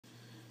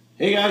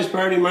Hey guys,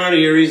 Party Marty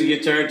here, Easy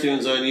Guitar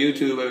Tunes on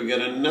YouTube. I've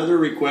got another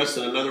request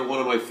and another one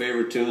of my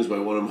favorite tunes by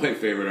one of my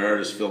favorite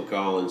artists, Phil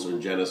Collins, or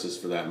Genesis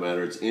for that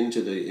matter. It's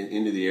Into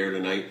the Air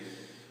Tonight.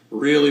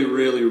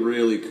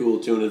 Really cool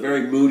tune. A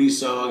very moody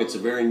song. It's a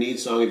very neat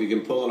song. If you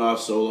can pull it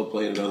off solo,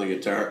 playing it on the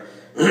guitar,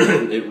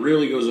 it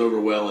really goes over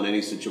well in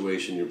any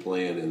situation you're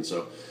playing in.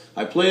 So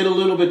I play it a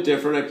little bit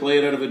different. I play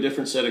it out of a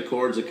different set of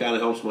chords. It kind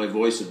of helps my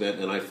voice a bit,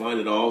 and I find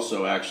it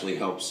also actually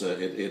helps.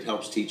 It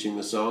helps teaching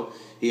the song.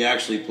 He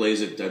actually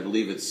plays it, I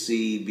believe it's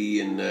C,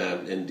 B,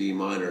 and D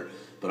minor,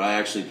 but I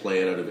actually play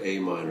it out of A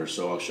minor,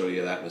 so I'll show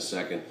you that in a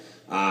second.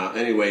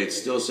 Anyway, it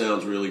still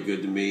sounds really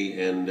good to me,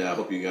 and I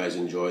hope you guys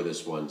enjoy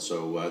this one.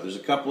 So there's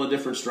a couple of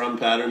different strum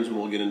patterns, and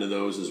we'll get into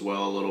those as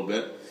well a little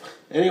bit.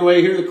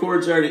 Anyway, here the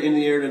chords are to In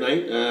the Air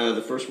Tonight.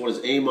 The first one is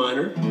A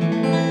minor, and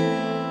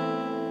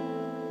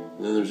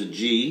then there's a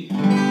G, and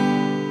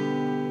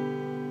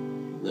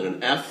then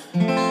an F,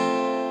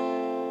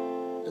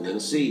 and then a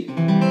C.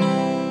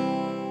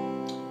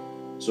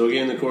 So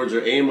again, the chords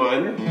are A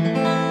minor,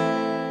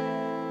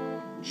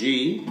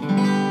 G,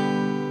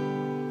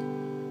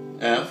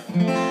 F,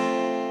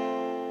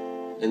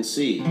 and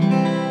C.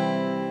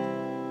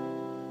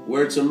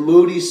 Where it's a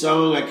moody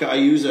song, I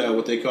use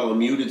what they call a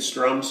muted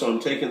strum. So I'm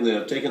taking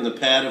the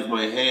pad of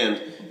my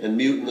hand and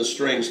muting the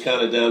strings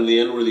kind of down the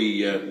end where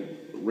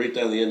right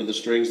down the end of the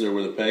strings there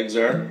where the pegs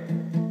are.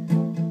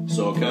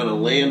 So I'm kind of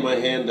laying my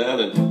hand down,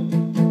 and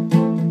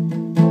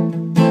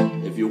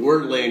if you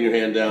weren't laying your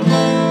hand down,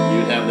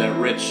 you'd have that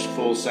rich,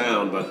 full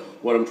sound, but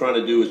what I'm trying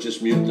to do is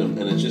just mute them,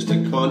 and it's just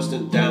a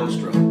constant down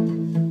strum.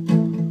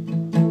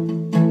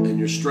 And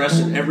you're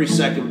stressing every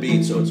second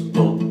beat, so it's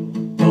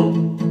boom, boom,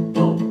 boom,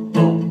 boom,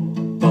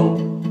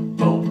 boom,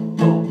 boom, boom,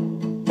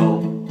 boom,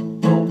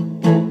 boom,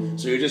 boom.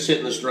 So you're just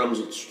hitting the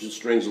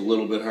strings a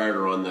little bit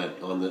harder on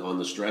that on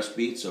the stress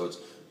beat, so it's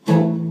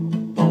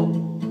boom,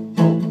 boom,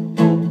 boom,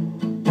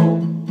 boom, boom,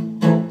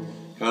 boom.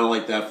 Kind of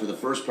like that for the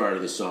first part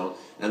of the song.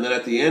 And then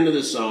at the end of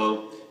the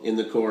song, in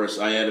the chorus,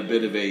 I add a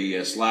bit of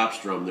a slap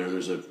strum there.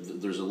 There's a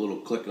little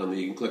click on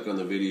you can click on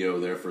the video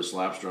there for a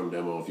slap strum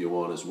demo if you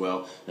want as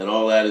well. And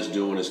all that is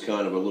doing is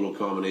kind of a little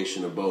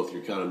combination of both.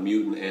 You're kind of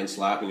muting and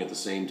slapping at the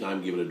same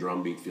time, give it a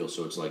drum beat feel.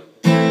 So it's like.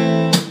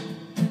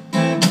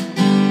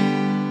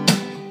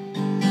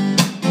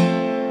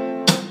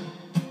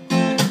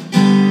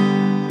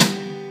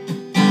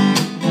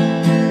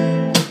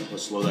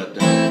 Let's slow that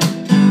down.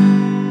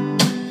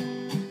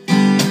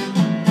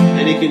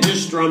 And you can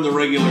just strum the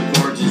regular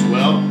chords as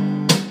well.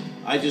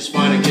 I just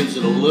find it gives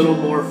it a little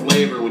more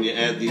flavor when you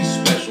add these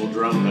special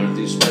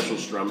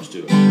strums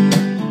to it.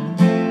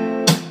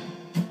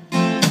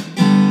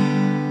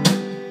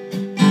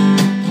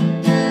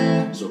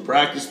 So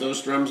practice those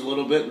strums a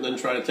little bit and then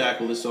try to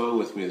tackle the song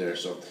with me there.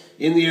 So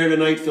In the Air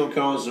Tonight, Phil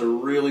Collins, is a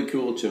really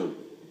cool tune.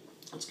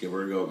 Let's give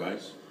her a go,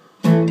 guys.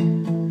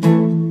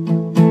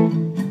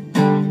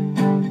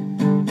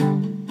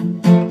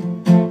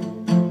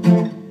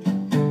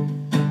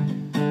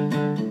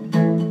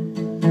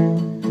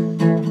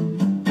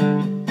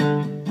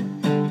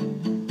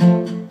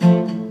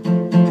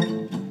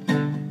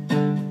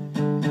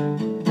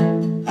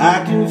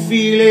 I can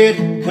feel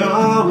it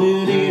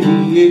coming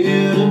in the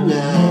air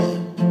tonight.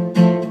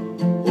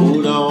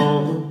 Hold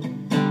on.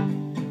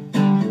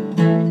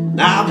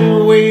 And I've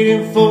been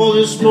waiting for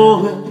this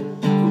moment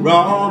for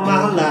all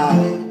my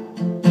life.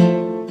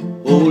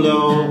 Hold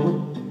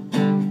on.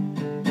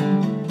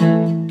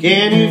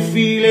 Can you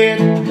feel it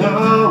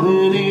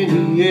coming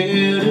in the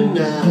air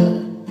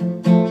tonight?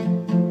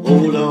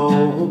 Hold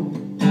on.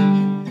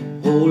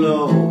 Hold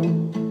on.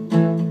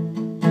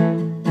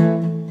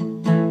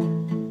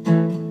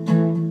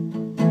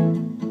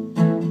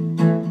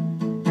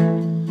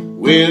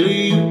 Well,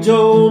 you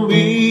told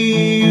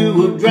me you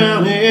were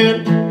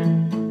drowning,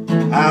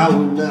 I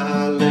would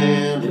not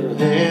lend a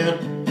hand.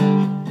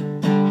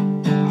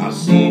 I've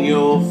seen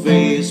your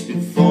face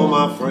before,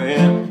 my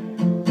friend,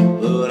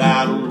 but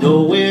I don't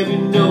know if you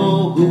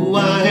know who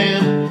I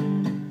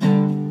am.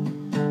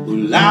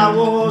 Well, I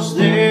was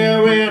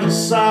there and I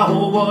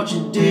saw what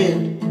you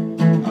did.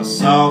 I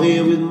saw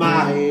it with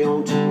my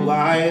own two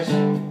eyes.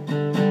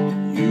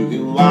 You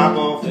can wipe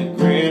off that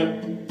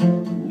grin,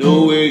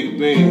 know where you've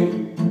been.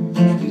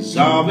 It's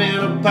all been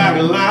a pack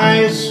of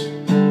lies,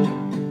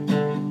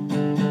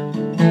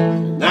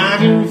 and I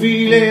can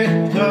feel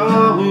it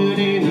coming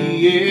in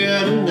the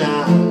air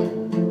tonight.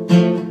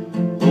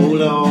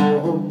 Hold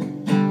on.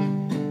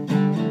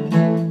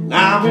 And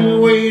I've been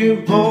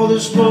waiting for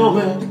this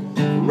moment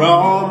for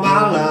all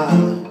my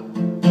life.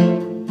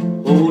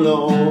 Hold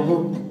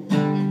on.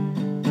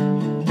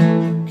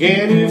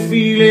 Can you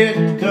feel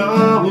it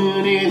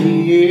coming in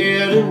the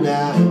air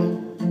tonight?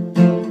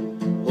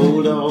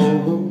 Hold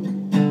on.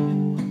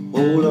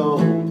 Hold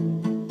on.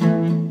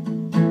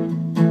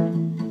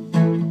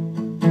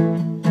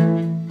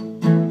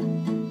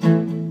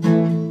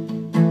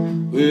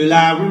 Well, I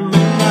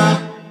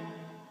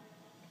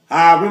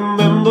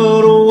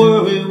remember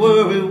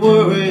the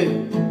worry.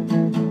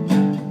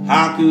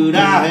 How could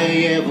I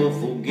ever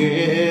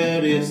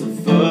forget? It's the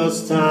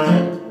first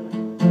time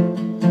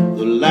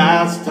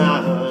last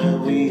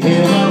time we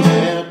ever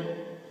met.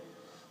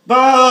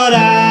 But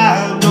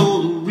I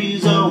know the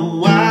reason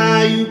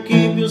why you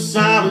keep your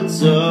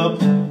silence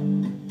up.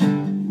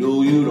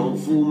 No, you don't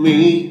fool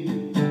me,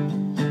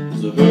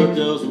 'cause the hurt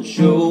doesn't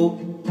show,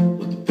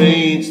 but the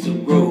pain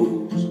still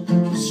grows.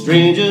 A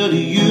stranger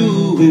to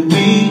you and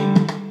me.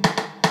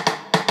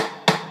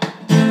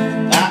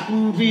 I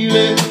can feel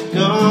it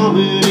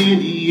coming in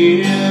the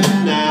air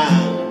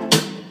tonight.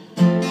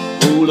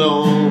 Hold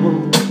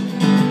on,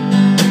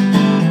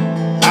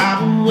 I've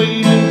been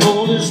waiting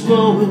for this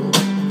moment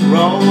for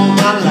all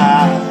my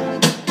life.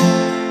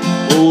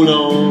 Hold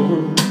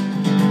on,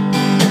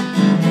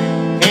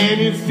 can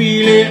you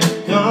feel it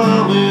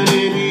coming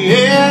in the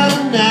air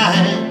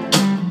tonight?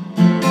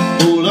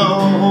 Hold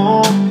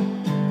on,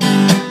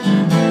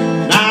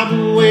 I've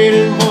been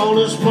waiting for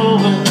this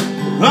moment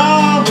for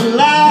all my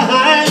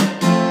life.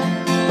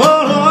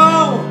 Hold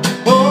on,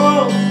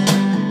 oh,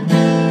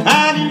 I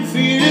can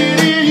feel it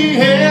in the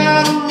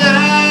air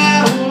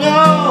tonight. Hold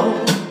on,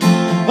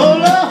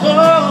 hold on,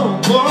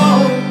 oh.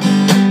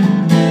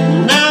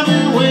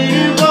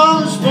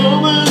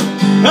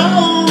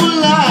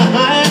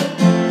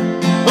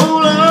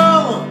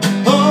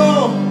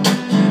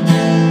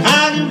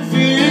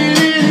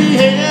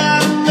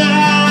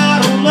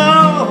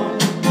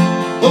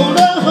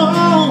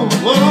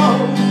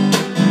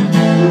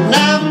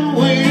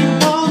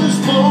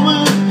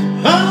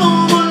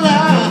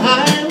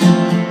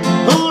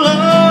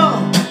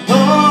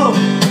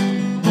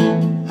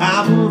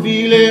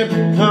 Feel it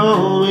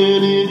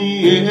coming in the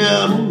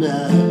air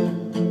tonight.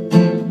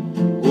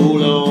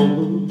 Hold on,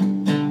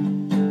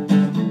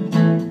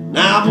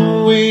 I've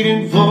been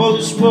waiting for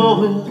this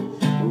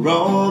moment for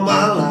all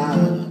my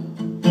life.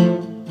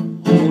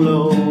 Hold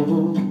on,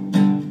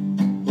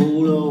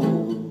 hold on.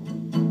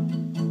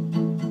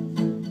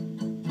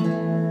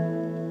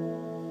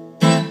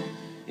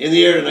 In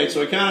the air tonight,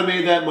 so I kind of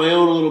made that my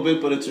own a little bit,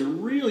 but it's a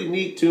really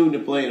neat tune to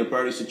play in a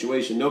party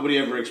situation. Nobody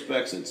ever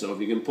expects it, so if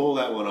you can pull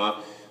that one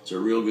off, it's a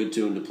real good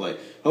tune to play.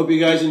 Hope you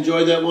guys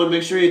enjoyed that one.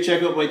 Make sure you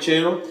check out my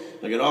channel.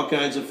 I got all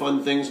kinds of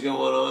fun things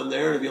going on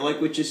there. If you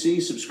like what you see,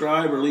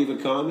 subscribe or leave a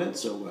comment.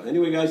 So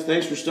anyway, guys,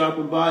 thanks for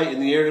stopping by.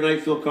 In the air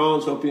tonight, Phil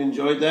Collins. Hope you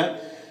enjoyed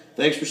that.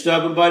 Thanks for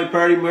stopping by to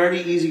Party Marty.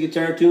 Easy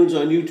Guitar Tunes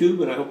on YouTube,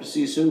 and I hope to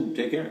see you soon.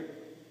 Take care.